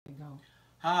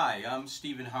Hi, I'm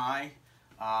Stephen Heigh.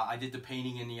 I did the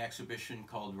painting in the exhibition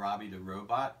called Robbie the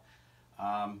Robot.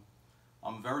 I'm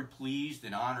very pleased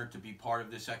and honored to be part of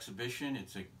this exhibition.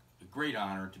 It's a great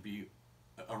honor to be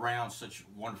around such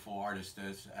wonderful artists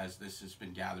as this has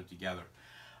been gathered together.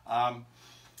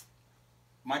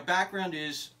 My background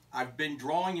is I've been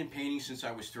drawing and painting since I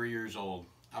was 3 years old.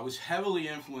 I was heavily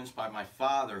influenced by my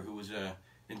father, who was an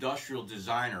industrial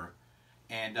designer,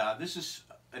 and this is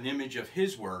an image of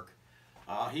his work.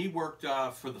 He worked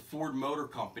for the Ford Motor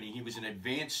Company. He was an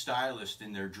advanced stylist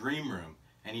in their dream room,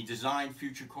 and he designed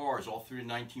future cars all through the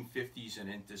 1950s and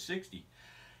into 60s.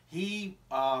 He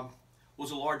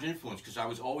was a large influence because I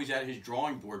was always at his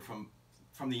drawing board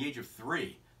from the age of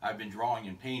 3. I've been drawing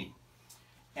and painting.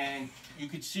 And you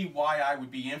could see why I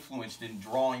would be influenced in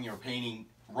drawing or painting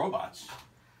robots.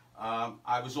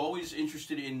 I was always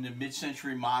interested in the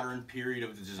mid-century modern period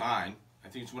of the design. I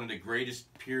think it's one of the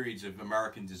greatest periods of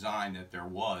American design that there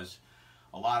was.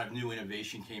 A lot of new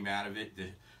innovation came out of it,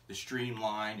 the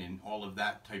streamline and all of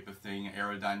that type of thing,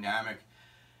 aerodynamic,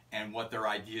 and what their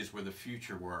ideas were the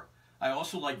future were. I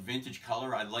also like vintage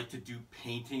color. I like to do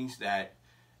paintings that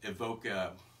evoke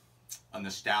a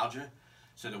nostalgia,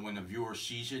 so that when the viewer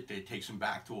sees it, it takes them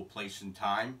back to a place in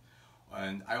time.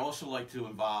 And I also like to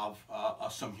involve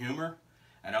some humor.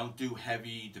 I don't do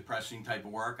heavy, depressing type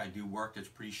of work. I do work that's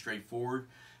pretty straightforward,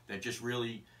 that just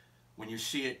really, when you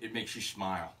see it, it makes you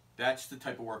smile. That's the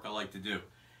type of work I like to do.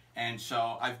 And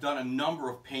so I've done a number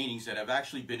of paintings that have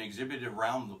actually been exhibited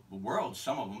around the world,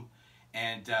 some of them,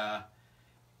 and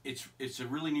it's a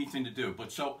really neat thing to do.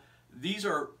 But so these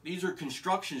are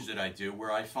constructions that I do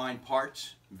where I find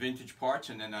parts, vintage parts,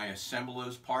 and then I assemble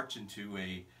those parts into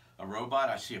a robot.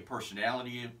 I see a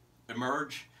personality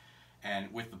emerge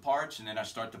and with the parts, and then I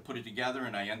start to put it together,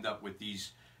 and I end up with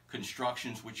these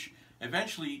constructions which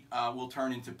eventually will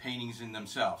turn into paintings in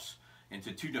themselves,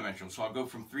 into two-dimensional. So I'll go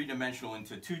from three-dimensional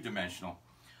into two-dimensional.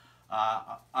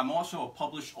 I'm also a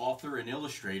published author and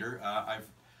illustrator.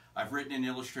 I've written and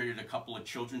illustrated a couple of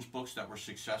children's books that were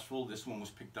successful. This one was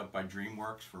picked up by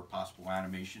DreamWorks for possible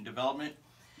animation development.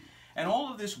 And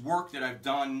all of this work that I've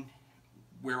done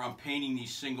where I'm painting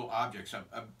these single objects,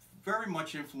 I'm very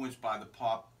much influenced by the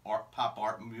pop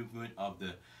art movement of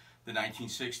the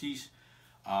 1960s.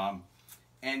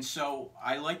 And so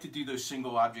I like to do those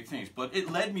single object things. But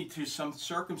it led me to some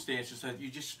circumstances that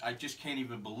I just can't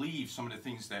even believe some of the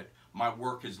things that my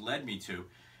work has led me to.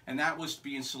 And that was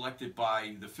being selected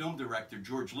by the film director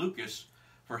George Lucas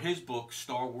for his book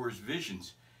Star Wars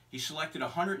Visions. He selected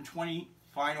 120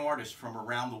 fine artists from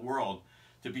around the world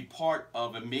to be part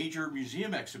of a major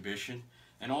museum exhibition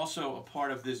and also a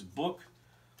part of this book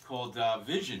called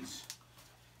Visions.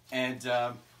 And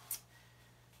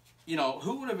you know,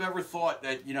 who would have ever thought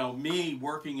that, you know, me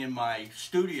working in my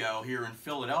studio here in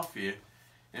Philadelphia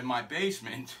in my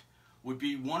basement would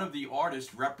be one of the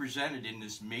artists represented in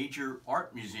this major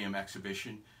art museum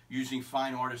exhibition using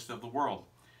fine artists of the world.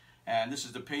 And this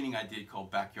is the painting I did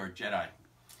called Backyard Jedi.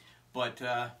 But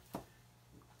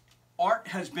art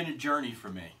has been a journey for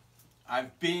me.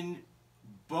 I've been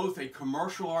both a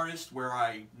commercial artist, where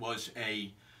I was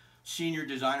a senior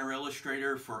designer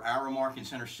illustrator for Aramark in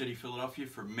Center City, Philadelphia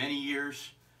for many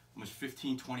years, almost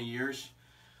 15, 20 years.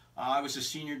 I was a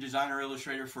senior designer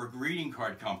illustrator for a greeting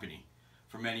card company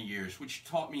for many years, which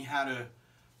taught me how to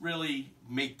really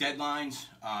make deadlines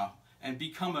and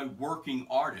become a working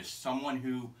artist, someone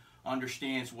who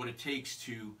understands what it takes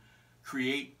to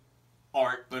create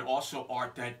art, but also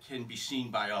art that can be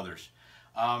seen by others.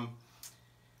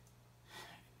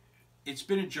 It's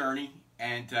been a journey,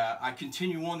 and I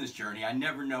continue on this journey. I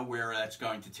never know where that's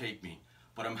going to take me,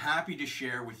 but I'm happy to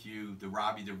share with you the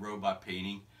Robbie the Robot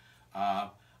painting.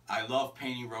 I love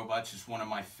painting robots. It's one of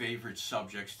my favorite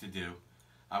subjects to do.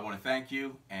 I want to thank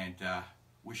you and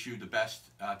wish you the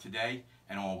best today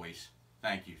and always.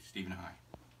 Thank you, Stephen Heigh.